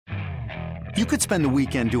You could spend the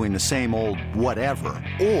weekend doing the same old whatever,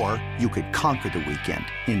 or you could conquer the weekend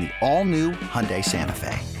in the all-new Hyundai Santa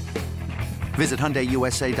Fe. Visit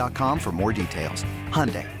HyundaiUSA.com for more details.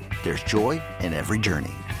 Hyundai, there's joy in every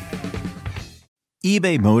journey.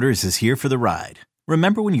 eBay Motors is here for the ride.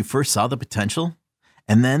 Remember when you first saw the potential?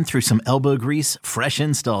 And then through some elbow grease, fresh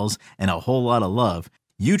installs, and a whole lot of love,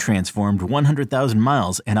 you transformed 100,000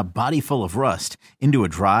 miles and a body full of rust into a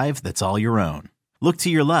drive that's all your own. Look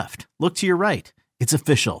to your left. Look to your right. It's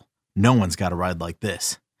official. No one's got a ride like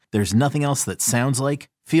this. There's nothing else that sounds like,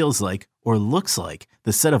 feels like, or looks like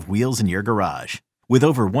the set of wheels in your garage. With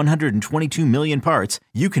over 122 million parts,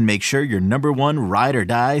 you can make sure your number one ride or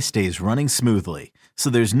die stays running smoothly.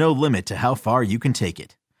 So there's no limit to how far you can take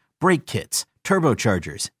it. Brake kits,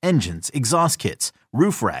 turbochargers, engines, exhaust kits,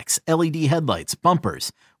 roof racks, LED headlights,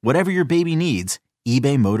 bumpers, whatever your baby needs,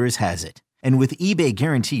 eBay Motors has it. And with eBay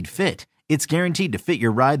Guaranteed Fit, it's guaranteed to fit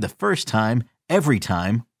your ride the first time, every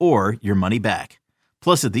time, or your money back.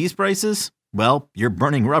 Plus, at these prices, well, you're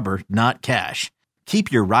burning rubber, not cash. Keep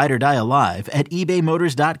your ride or die alive at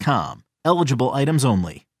ebaymotors.com. Eligible items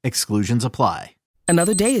only. Exclusions apply.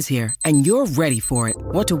 Another day is here, and you're ready for it.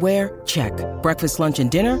 What to wear? Check. Breakfast, lunch, and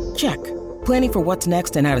dinner? Check. Planning for what's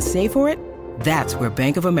next and how to save for it? That's where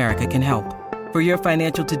Bank of America can help. For your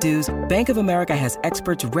financial to-dos, Bank of America has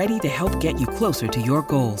experts ready to help get you closer to your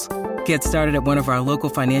goals. Get started at one of our local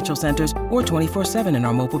financial centers or 24/7 in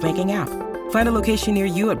our mobile banking app. Find a location near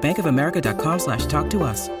you at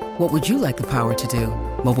bankofamerica.com/talktous. What would you like the power to do?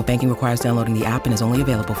 Mobile banking requires downloading the app and is only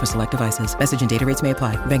available for select devices. Message and data rates may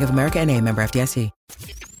apply. Bank of America N.A., member FDIC.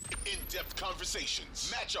 In-depth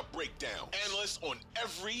conversations, matchup breakdown, analysts on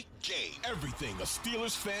every game. Everything a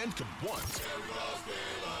Steelers fan could want.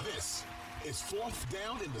 This is Fourth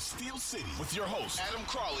Down in the Steel City with your hosts, Adam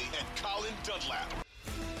Crawley and Colin Dunlap.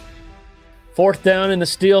 Fourth Down in the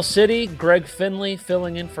Steel City, Greg Finley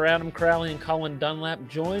filling in for Adam Crowley and Colin Dunlap,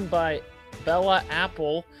 joined by Bella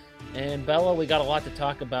Apple. And Bella, we got a lot to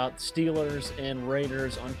talk about. Steelers and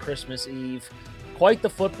Raiders on Christmas Eve. Quite the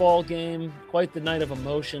football game, quite the night of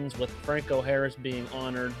emotions with Franco Harris being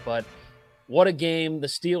honored. But what a game. The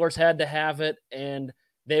Steelers had to have it, and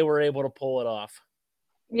they were able to pull it off.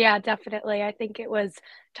 Yeah, definitely. I think it was a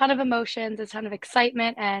ton of emotions, a ton of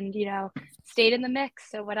excitement, and, stayed in the mix.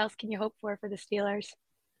 So what else can you hope for the Steelers?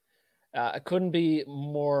 I couldn't be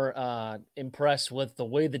more impressed with the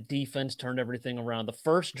way the defense turned everything around. The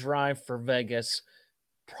first drive for Vegas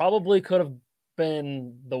probably could have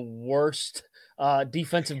been the worst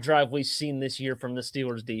defensive drive we've seen this year from the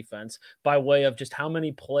Steelers defense by way of just how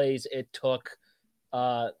many plays it took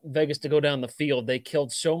Vegas to go down the field. They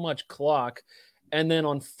killed so much clock. And then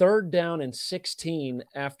on 3rd down and 16,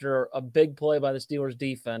 after a big play by the Steelers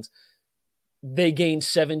defense, they gained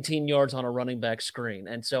 17 yards on a running back screen.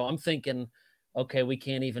 And so I'm thinking, okay, we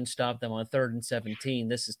can't even stop them on 3rd and 17.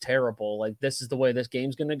 This is terrible. Like, this is the way this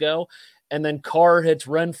game's going to go. And then Carr hits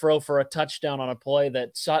Renfro for a touchdown on a play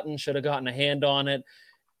that Sutton should have gotten a hand on it.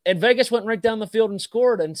 And Vegas went right down the field and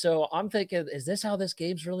scored. And so I'm thinking, is this how this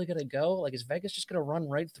game's really going to go? Like, is Vegas just going to run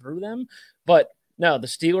right through them? But no, the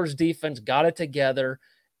Steelers defense got it together,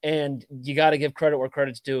 and you got to give credit where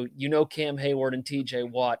credit's due. Cam Hayward and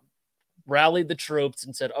TJ Watt rallied the troops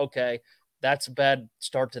and said, okay, that's a bad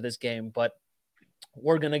start to this game, but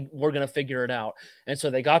we're gonna figure it out. And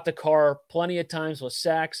so they got the Carr plenty of times with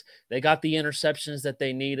sacks. They got the interceptions that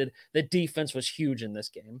they needed. The defense was huge in this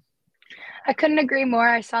game. I couldn't agree more.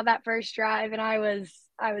 I saw that first drive, and I was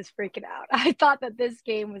freaking out. I thought that this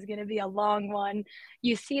game was going to be a long one.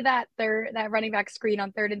 You see that running back screen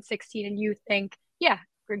on 3rd and 16, and you think, yeah,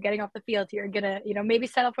 we're getting off the field here. Gonna, maybe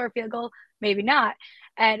settle for a field goal, maybe not.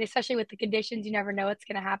 And especially with the conditions, you never know what's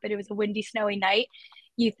going to happen. It was a windy, snowy night.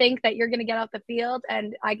 You think that you're going to get off the field,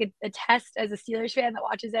 and I could attest as a Steelers fan that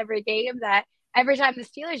watches every game that every time the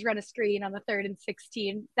Steelers run a screen on the 3rd and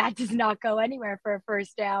 16, that does not go anywhere for a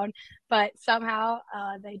first down. But somehow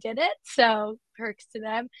they did it, so perks to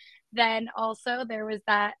them. Then also there was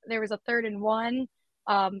a 3rd and 1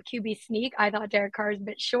 QB sneak. I thought Derek Carr was a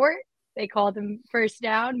bit short. They called him first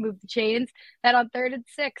down, moved the chains. Then on 3rd and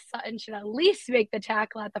 6, Sutton should at least make the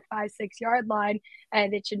tackle at the 5-6 yard line,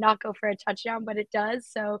 and it should not go for a touchdown, but it does.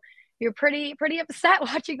 So you're pretty upset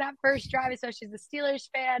watching that first drive, especially as a Steelers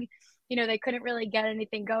fan. They couldn't really get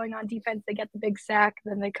anything going on defense. They get the big sack,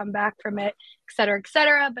 then they come back from it, et cetera, et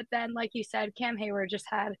cetera. But then, like you said, Cam Hayward just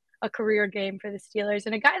had a career game for the Steelers,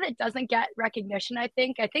 and a guy that doesn't get recognition. I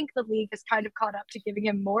think the league has kind of caught up to giving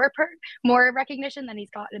him more recognition than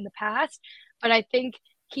he's gotten in the past. But I think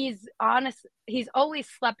he's honest. He's always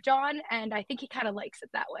slept on, and I think he kind of likes it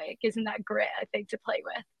that way. It gives him that grit, I think, to play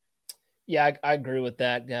with. Yeah, I agree with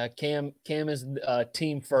that. Cam is a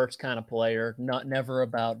team first kind of player, never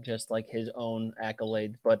about just like his own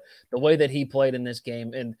accolades, but the way that he played in this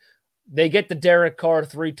game, and they get the Derek Carr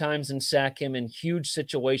 3 times and sack him in huge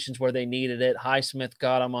situations where they needed it. Highsmith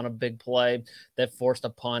got him on a big play that forced a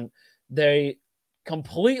punt. They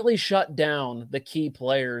completely shut down the key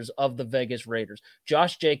players of the Vegas Raiders.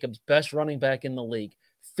 Josh Jacobs, best running back in the league,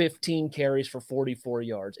 15 carries for 44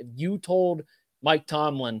 yards. If you told Mike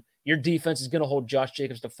Tomlin your defense is going to hold Josh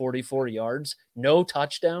Jacobs to 44 yards, no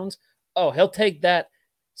touchdowns, oh, he'll take that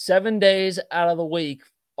 7 days out of the week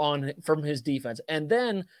from his defense. And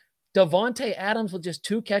then Davante Adams with just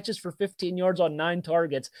 2 catches for 15 yards on 9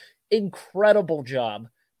 targets. Incredible job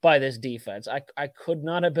by this defense. I could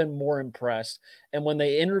not have been more impressed. And when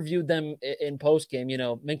they interviewed them in postgame,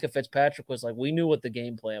 Minkah Fitzpatrick was like, we knew what the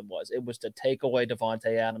game plan was. It was to take away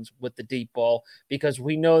Davante Adams with the deep ball because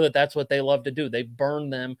we know that that's what they love to do. They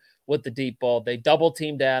burned them with the deep ball. They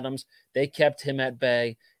double-teamed Adams. They kept him at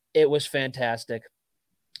bay. It was fantastic.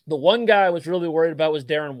 The one guy I was really worried about was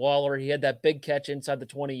Darren Waller. He had that big catch inside the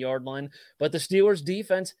 20-yard line, but the Steelers'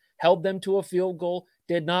 defense held them to a field goal,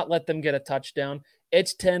 did not let them get a touchdown.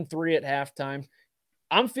 It's 10-3 at halftime.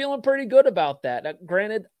 I'm feeling pretty good about that. Now,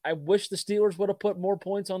 granted, I wish the Steelers would have put more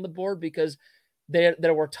points on the board because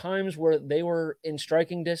there were times where they were in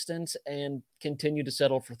striking distance and continued to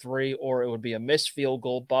settle for 3, or it would be a missed field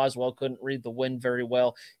goal. Boswell couldn't read the wind very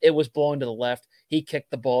well. It was blowing to the left. He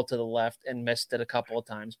kicked the ball to the left and missed it a couple of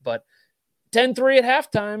times. But 10-3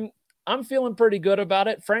 at halftime, I'm feeling pretty good about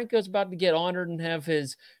it. Franco's about to get honored and have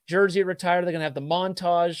his jersey retired. They're going to have the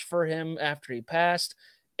montage for him after he passed.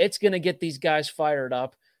 It's going to get these guys fired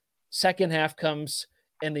up. Second half comes,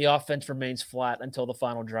 and the offense remains flat until the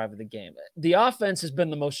final drive of the game. The offense has been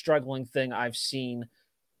the most struggling thing I've seen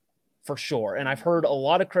for sure. And I've heard a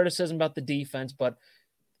lot of criticism about the defense, but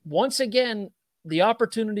once again, the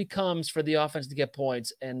opportunity comes for the offense to get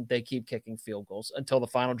points, and they keep kicking field goals until the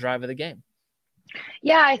final drive of the game.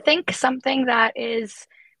 Yeah, I think something that is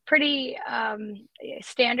pretty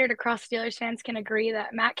standard across Steelers fans can agree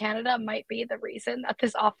that Matt Canada might be the reason that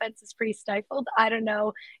this offense is pretty stifled. I don't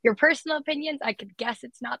know your personal opinions. I could guess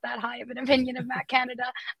it's not that high of an opinion of Matt Canada.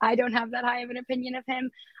 I don't have that high of an opinion of him.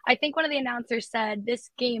 I think one of the announcers said this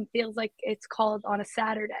game feels like it's called on a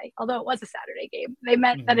Saturday, although it was a Saturday game. They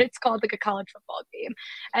meant that it's called like a college football game.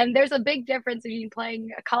 And there's a big difference between playing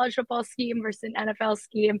a college football scheme versus an NFL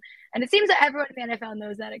scheme. And it seems that everyone in the NFL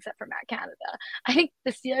knows that except for Matt Canada. I think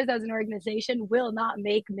the Steelers as an organization will not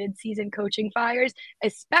make mid-season coaching fires,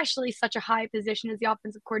 especially such a high position as the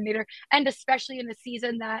offensive coordinator, and especially in a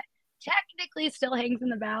season that technically still hangs in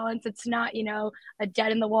the balance. It's not, a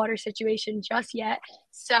dead in the water situation just yet.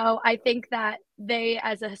 So I think that they,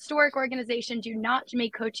 as a historic organization, do not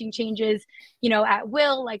make coaching changes, at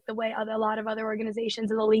will, like the way a lot of other organizations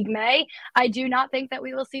in the league may. I do not think that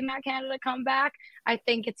we will see Matt Canada come back. I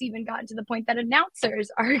think it's even gotten to the point that announcers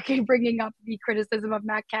are bringing up the criticism of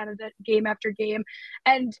Matt Canada game after game.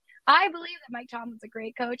 And I believe that Mike Tomlin's a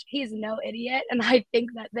great coach. He's no idiot. And I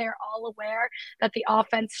think that they're all aware that the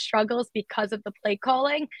offense struggles because of the play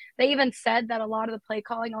calling. They even said that a lot of the play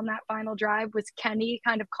calling on that final drive was Kenny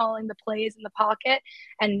kind of calling the plays in the pocket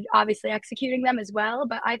and obviously executing them as well.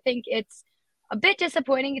 But I think it's a bit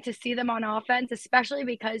disappointing to see them on offense, especially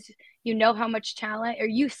because you know how much talent, or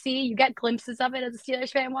you get glimpses of it as a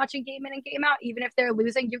Steelers fan watching game in and game out. Even if they're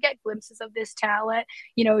losing, you get glimpses of this talent.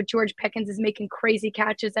 George Pickens is making crazy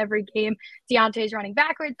catches every game. Deontay's running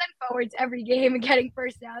backwards and forwards every game and getting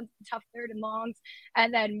first downs, tough third and longs.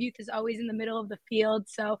 And then Muth is always in the middle of the field.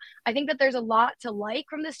 So I think that there's a lot to like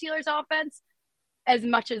from the Steelers offense as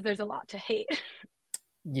much as there's a lot to hate.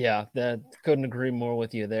 Yeah, that couldn't agree more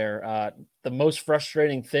with you there. The most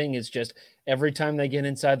frustrating thing is just every time they get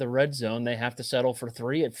inside the red zone, they have to settle for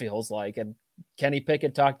 3, it feels like. And Kenny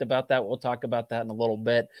Pickett talked about that. We'll talk about that in a little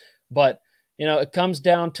bit. But, it comes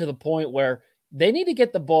down to the point where they need to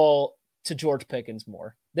get the ball to George Pickens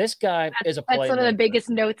more. This guy is a playmaker. That's one of the biggest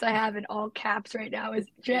notes I have in all caps right now is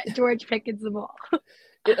George Pickens the ball.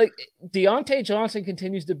 Deontay Johnson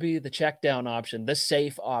continues to be the check down option, the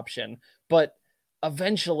safe option. But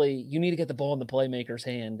eventually, you need to get the ball in the playmaker's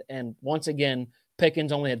hand. And once again,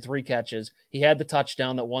 Pickens only had 3 catches. He had the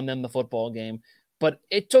touchdown that won them the football game. But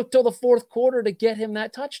it took till the fourth quarter to get him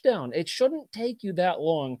that touchdown. It shouldn't take you that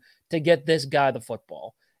long to get this guy the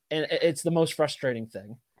football. And it's the most frustrating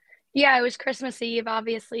thing. Yeah, it was Christmas Eve,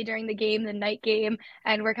 obviously, during the game, the night game,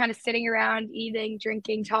 and we're kind of sitting around eating,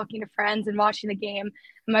 drinking, talking to friends, and watching the game.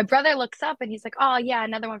 And my brother looks up and he's like, "Oh yeah,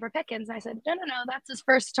 another one for Pickens." And I said, "No, no, no, that's his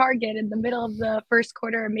first target in the middle of the first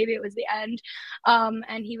quarter, or maybe it was the end."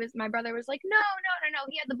 And my brother was like, "No, no, no, no,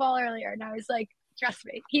 he had the ball earlier," and I was like, "Trust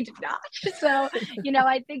me, he did not." So,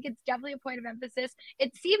 I think it's definitely a point of emphasis.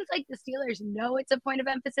 It seems like the Steelers know it's a point of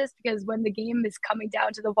emphasis because when the game is coming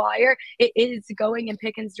down to the wire, it is going in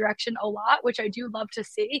Pickens' direction a lot, which I do love to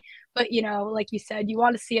see. But, like you said, you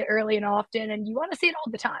want to see it early and often, and you want to see it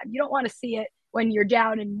all the time. You don't want to see it when you're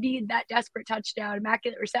down and need that desperate touchdown,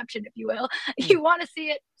 immaculate reception, if you will. You want to see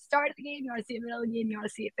it start of the game. You want to see it middle of the game. You want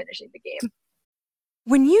to see it finishing the game.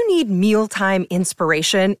 When you need mealtime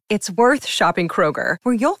inspiration, it's worth shopping Kroger,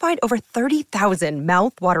 where you'll find over 30,000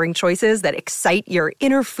 mouth-watering choices that excite your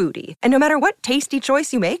inner foodie. And no matter what tasty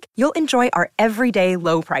choice you make, you'll enjoy our everyday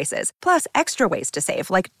low prices, plus extra ways to save,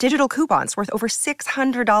 like digital coupons worth over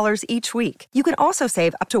 $600 each week. You can also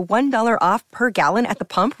save up to $1 off per gallon at the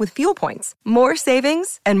pump with fuel points. More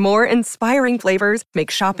savings and more inspiring flavors make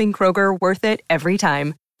shopping Kroger worth it every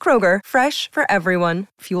time. Kroger, fresh for everyone.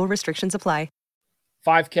 Fuel restrictions apply.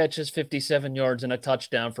 5 catches, 57 yards, and a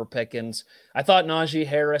touchdown for Pickens. I thought Najee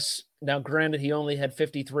Harris, now granted he only had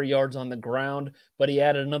 53 yards on the ground, but he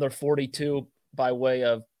added another 42 by way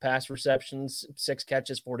of pass receptions, 6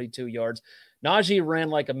 catches, 42 yards. Najee ran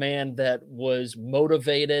like a man that was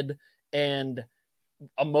motivated and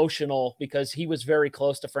emotional because he was very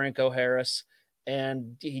close to Franco Harris.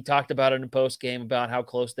 And he talked about it in post game about how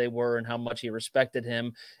close they were and how much he respected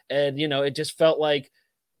him. And, it just felt like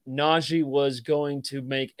Najee was going to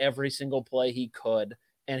make every single play he could,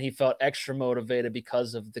 and he felt extra motivated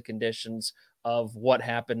because of the conditions of what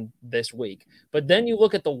happened this week. But then you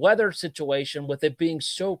look at the weather situation with it being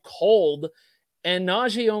so cold and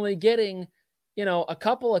Najee only getting, a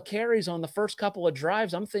couple of carries on the first couple of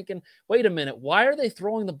drives. I'm thinking, wait a minute, why are they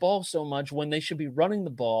throwing the ball so much when they should be running the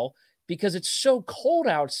ball? Because it's so cold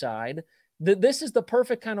outside. This is the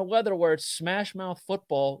perfect kind of weather where it's smash mouth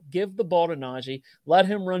football. Give the ball to Najee, let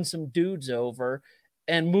him run some dudes over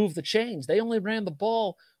and move the chains. They only ran the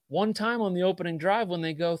ball one time on the opening drive when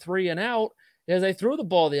they go 3 and out, as they threw the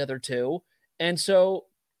ball the other 2. And so,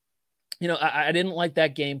 I didn't like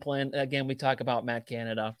that game plan. Again, we talk about Matt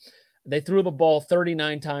Canada. They threw the ball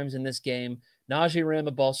 39 times in this game. Najee ran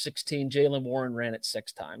the ball 16. Jaylen Warren ran it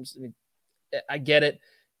 6 times. I get it.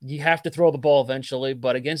 You have to throw the ball eventually,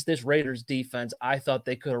 but against this Raiders defense, I thought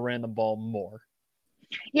they could have ran the ball more.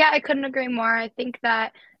 Yeah, I couldn't agree more. I think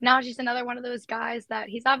that Najee's another one of those guys that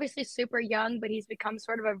he's obviously super young, but he's become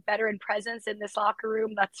sort of a veteran presence in this locker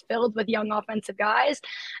room that's filled with young offensive guys.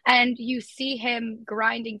 And you see him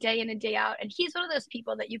grinding day in and day out. And he's one of those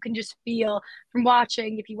people that you can just feel from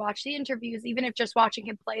watching, if you watch the interviews, even if just watching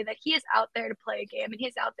him play, that he is out there to play a game and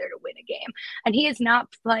he's out there to win a game. And he is not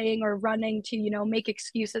playing or running to, make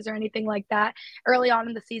excuses or anything like that. Early on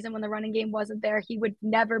in the season when the running game wasn't there, he would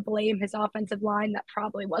never blame his offensive line that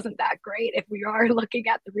probably wasn't that great if we are looking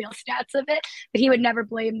at the real stats of it, but he would never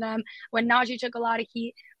blame them. When Najee took a lot of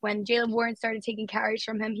heat, when Jaylen Warren started taking carries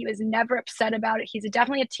from him, he was never upset about it. He's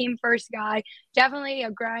definitely a team first guy, definitely a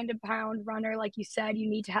grind and pound runner, like you said, you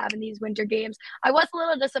need to have in these winter games. I was a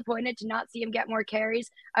little disappointed to not see him get more carries.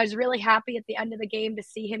 I was really happy at the end of the game to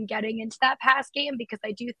see him getting into that pass game because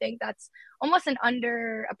I do think that's almost an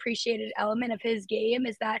underappreciated element of his game,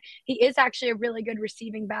 is that he is actually a really good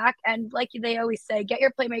receiving back. And like they always say, get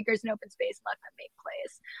your playmakers in open space, let them make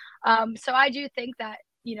plays. So I do think that,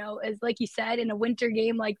 as like you said, in a winter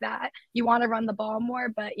game like that, you want to run the ball more,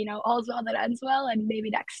 but, all's well that ends well. And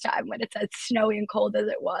maybe next time when it's as snowy and cold as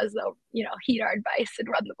it was, they'll, heed our advice and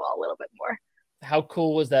run the ball a little bit more. How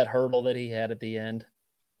cool was that hurdle that he had at the end?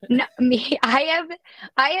 No, I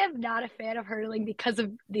am not a fan of hurdling because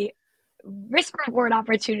of the risk reward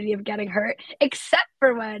opportunity of getting hurt, except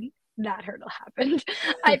for when that hurdle happened.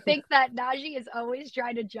 I think that Najee is always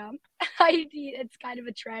trying to jump. It's kind of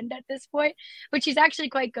a trend at this point, which he's actually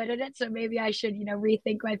quite good at it. So maybe I should,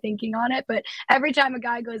 rethink my thinking on it. But every time a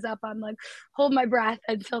guy goes up, I'm like, hold my breath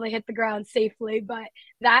until they hit the ground safely. But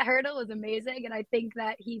that hurdle was amazing. And I think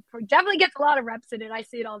that he definitely gets a lot of reps in it. I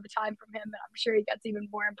see it all the time from him, and I'm sure he gets even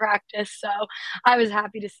more in practice. So I was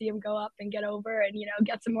happy to see him go up and get over and,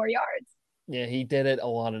 get some more yards. Yeah, he did it a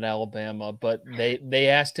lot at Alabama, but they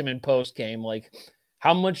asked him in post game, like,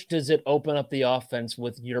 how much does it open up the offense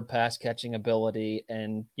with your pass catching ability?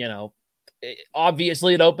 And,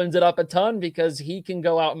 obviously it opens it up a ton because he can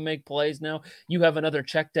go out and make plays. Now you have another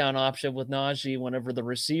check down option with Najee whenever the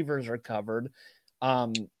receivers are covered.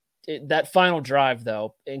 That final drive,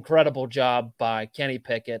 though, incredible job by Kenny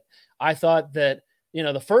Pickett. I thought that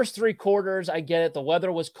the first 3 quarters, I get it. The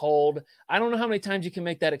weather was cold. I don't know how many times you can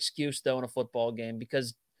make that excuse, though, in a football game,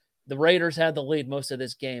 because the Raiders had the lead most of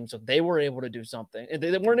this game, so they were able to do something.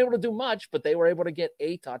 They weren't able to do much, but they were able to get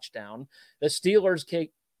a touchdown. The Steelers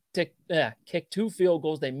kicked 2 field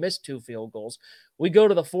goals. They missed 2 field goals. We go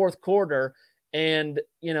to the fourth quarter, and,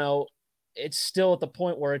 it's still at the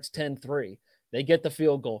point where it's 10-3. They get the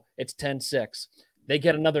field goal. It's 10-6. They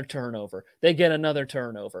get another turnover. They get another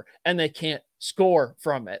turnover, and they can't score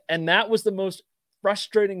from it. And that was the most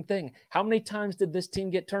frustrating thing. How many times did this team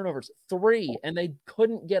get turnovers? 3, and they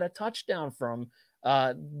couldn't get a touchdown from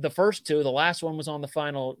the first 2. The last one was on the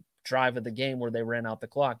final drive of the game where they ran out the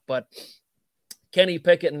clock. But Kenny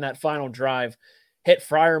Pickett in that final drive hit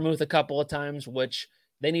Freiermuth a couple of times, which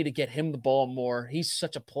they need to get him the ball more. He's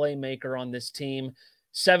such a playmaker on this team.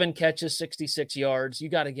 7 catches, 66 yards. You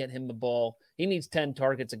got to get him the ball. He needs 10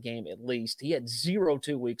 targets a game at least. He had 0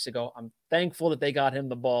 2 weeks ago. I'm thankful that they got him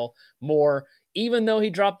the ball more, even though he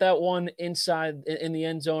dropped that one inside in the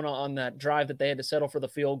end zone on that drive that they had to settle for the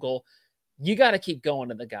field goal. You got to keep going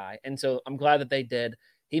to the guy. And so I'm glad that they did.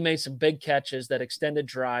 He made some big catches that extended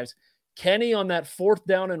drives. Kenny on that 4th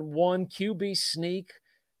down and 1 QB sneak,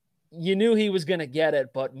 you knew he was going to get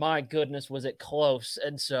it, but my goodness, was it close.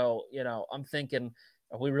 And so, I'm thinking,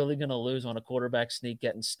 are we really going to lose on a quarterback sneak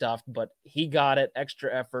getting stuffed? But he got it.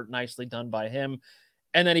 Extra effort, nicely done by him.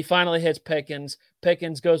 And then he finally hits Pickens.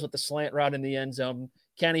 Pickens goes with the slant route in the end zone.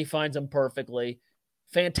 Kenny finds him perfectly.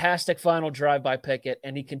 Fantastic final drive by Pickett,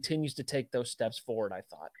 and he continues to take those steps forward, I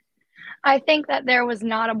thought. I think that there was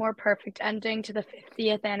not a more perfect ending to the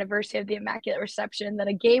 50th anniversary of the Immaculate Reception than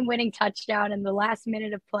a game-winning touchdown in the last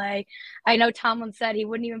minute of play. I know Tomlin said he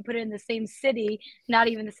wouldn't even put it in the same city, not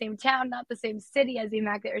even the same town, not the same city as the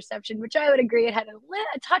Immaculate Reception, which I would agree it had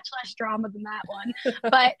a touch less drama than that one.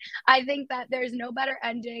 But I think that there's no better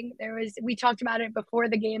ending. We talked about it before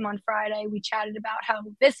the game on Friday. We chatted about how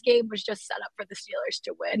this game was just set up for the Steelers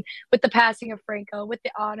to win, with the passing of Franco, with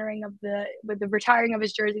the retiring of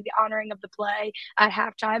his jersey, the honoring of the play at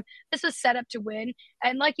halftime. This was set up to win.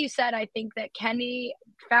 And like you said, I think that Kenny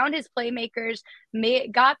found his playmakers,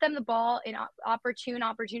 got them the ball in opportune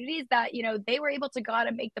opportunities that, they were able to go out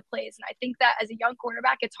and make the plays. And I think that as a young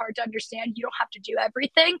quarterback, it's hard to understand. You don't have to do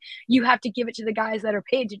everything. You have to give it to the guys that are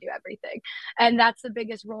paid to do everything. And that's the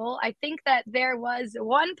biggest role. I think that there was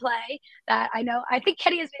one play that I think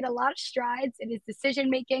Kenny has made a lot of strides in his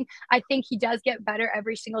decision-making. I think he does get better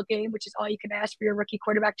every single game, which is all you can ask for your rookie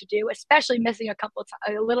quarterback to do, especially missing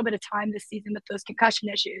a little bit of time this season with those concussion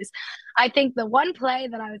issues. I think the one play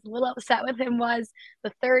that I was a little upset with him was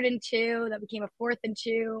the 3rd and 2 that became a 4th and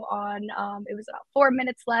 2 on it was about 4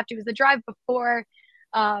 minutes left. It was the drive before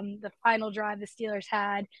the final drive the Steelers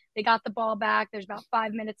had. They got the ball back. There's about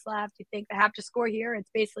 5 minutes left. You think they have to score here. It's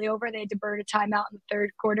basically over. They had to burn a timeout in the 3rd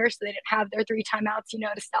quarter, so they didn't have their 3 timeouts,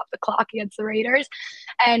 to stop the clock against the Raiders.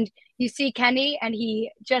 And you see Kenny, and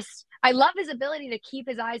I love his ability to keep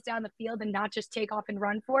his eyes down the field and not just take off and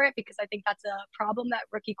run for it, because I think that's a problem that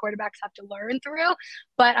rookie quarterbacks have to learn through.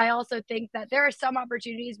 But I also think that there are some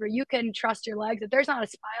opportunities where you can trust your legs. If there's not a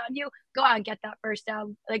spy on you, go out and get that first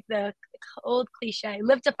down. Like the old cliche,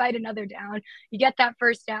 live to fight another down. You get that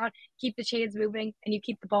first down, keep the chains moving, and you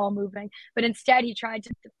keep the ball moving. But instead, he tried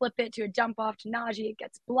to flip it to a dump off to Najee. It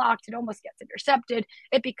gets blocked. It almost gets intercepted.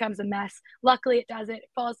 It becomes a mess. Luckily, it doesn't. It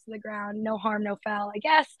falls to the ground. No harm, no foul, I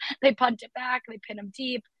guess. They punt it back. They pin him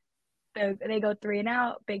deep. They go 3 and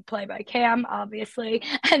out. Big play by Cam, obviously.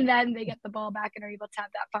 And then they get the ball back and are able to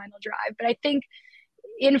have that final drive. But I think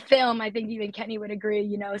in film, I think even Kenny would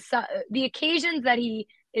agree, so the occasions that he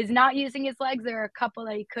is not using his legs, there are a couple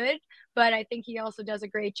that he could, but I think he also does a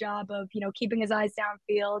great job of, keeping his eyes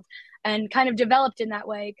downfield and kind of developed in that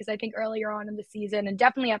way. Because I think earlier on in the season, and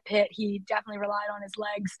definitely at Pitt, he definitely relied on his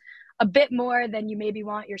legs a bit more than you maybe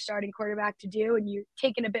want your starting quarterback to do. And you're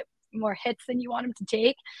taking a bit more hits than you want him to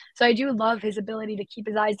take. So I do love his ability to keep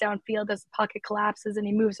his eyes downfield as the pocket collapses and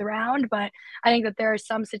he moves around. But I think that there are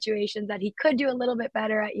some situations that he could do a little bit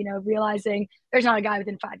better at, realizing there's not a guy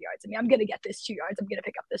within 5 yards. I'm going to get this 2 yards. I'm going to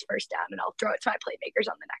pick up this first down and I'll throw it to my playmakers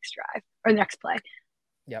on the next drive or the next play.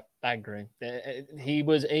 Yep, I agree. He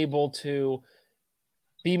was able to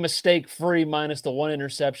be mistake-free minus the one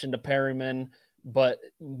interception to Perryman, but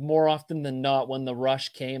more often than not, when the rush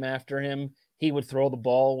came after him, he would throw the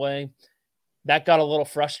ball away. That got a little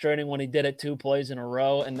frustrating when he did it 2 plays in a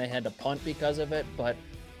row and they had to punt because of it. But,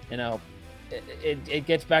 it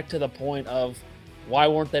gets back to the point of why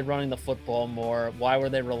weren't they running the football more? Why were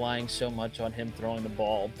they relying so much on him throwing the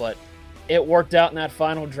ball? But it worked out in that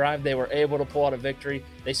final drive. They were able to pull out a victory.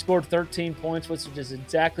 They scored 13 points, which is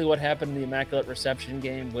exactly what happened in the Immaculate Reception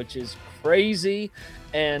game, which is crazy.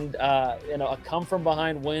 And, a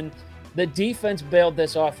come-from-behind win. The defense bailed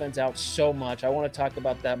this offense out so much. I want to talk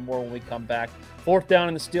about that more when we come back. 4th down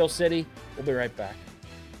in the Steel City. We'll be right back.